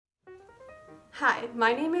Hi,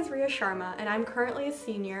 my name is Rhea S, and I'm currently a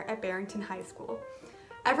senior at Barrington High School.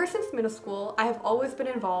 Ever since middle school, I have always been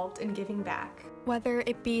involved in giving back. Whether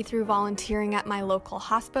it be through volunteering at my local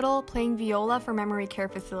hospital, playing viola for memory care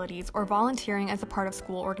facilities, or volunteering as a part of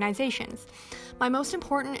school organizations. My most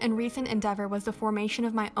important and recent endeavor was the formation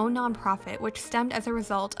of my own nonprofit, which stemmed as a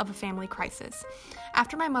result of a family crisis.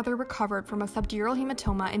 After my mother recovered from a subdural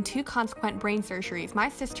hematoma and 2 consequent brain surgeries, my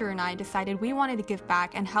sister and I decided we wanted to give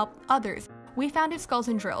back and help others. We founded Skulls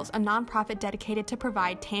and Drills, a nonprofit dedicated to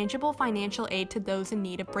provide tangible financial aid to those in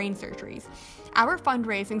need of brain surgeries. Our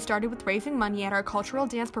fundraising started with raising money at our cultural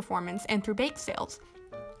dance performance and through bake sales.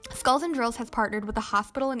 Skulls and Drills has partnered with a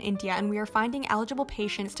hospital in India, and we are finding eligible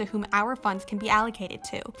patients to whom our funds can be allocated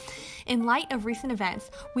to. In light of recent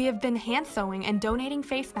events, we have been hand sewing and donating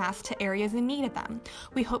face masks to areas in need of them.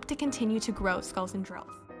 We hope to continue to grow Skulls and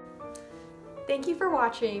Drills. Thank you for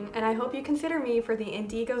watching, and I hope you consider me for the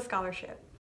Andigo Scholarship.